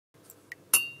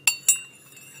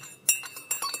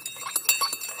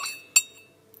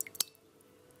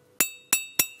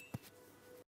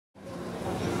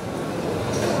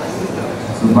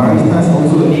baristas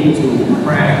also need to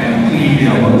prep and clean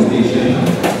their workstation.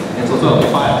 It's also a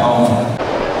 5-pound.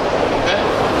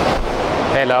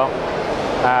 Hello,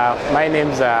 my name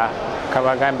is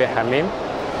Kabagambe Hamim.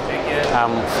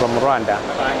 I'm from Rwanda.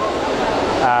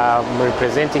 I'm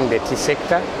representing the tea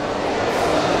sector,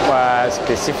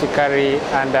 specifically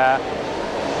under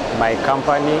my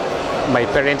company, my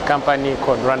parent company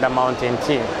called Rwanda Mountain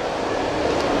Tea.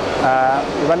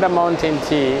 Rwanda Mountain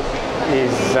Tea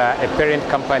is a parent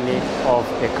company of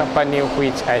a company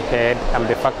which I head. I'm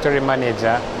the factory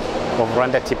manager of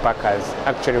Rwanda Tea Packers,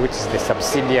 actually, which is the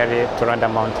subsidiary to Rwanda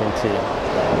Mountain Tea.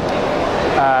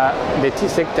 The tea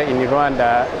sector in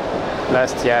Rwanda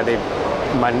last year, they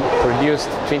produced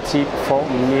 24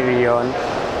 million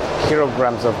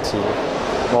kilograms of tea,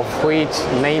 of which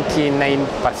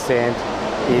 99%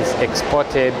 is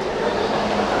exported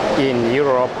in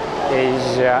Europe,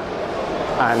 Asia,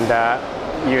 and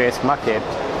US market.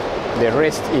 The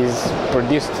rest is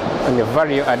produced in a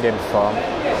value-added form,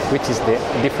 which is the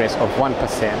difference of 1%.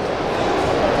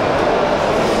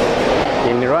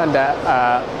 In Rwanda,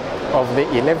 of the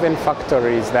 11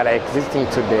 factories that are existing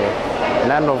today,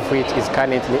 none of which is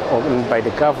currently owned by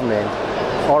the government.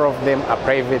 All of them are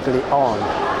privately owned,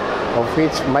 of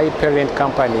which my parent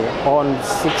company owns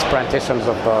 6 plantations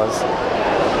of those.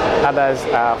 Others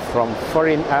are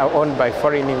owned by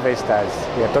foreign investors.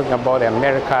 We are talking about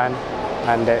American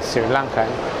and Sri Lankan,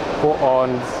 who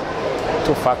owns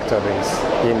 2 factories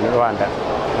in Rwanda,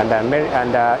 and an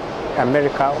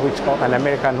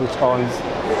American which owns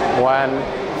 1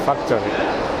 factory.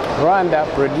 Rwanda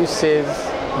produces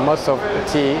most of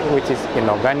tea which is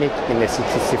inorganic in a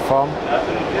CTC form,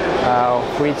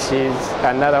 which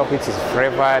is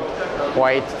flavored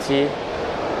white tea,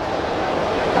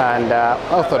 and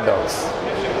orthodox.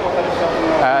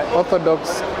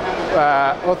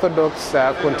 Orthodox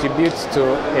contributes to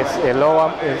a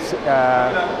lower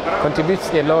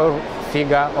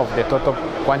figure of the total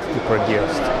quantity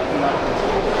produced.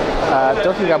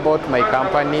 Talking about my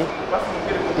company,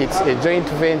 it's a joint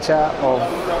venture of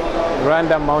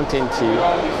Rwanda Mountain Tea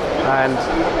and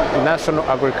National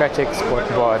Agriculture Export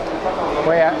Board,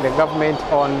 where the government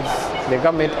owns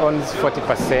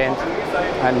 40%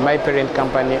 and my parent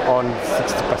company owns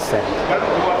 60%.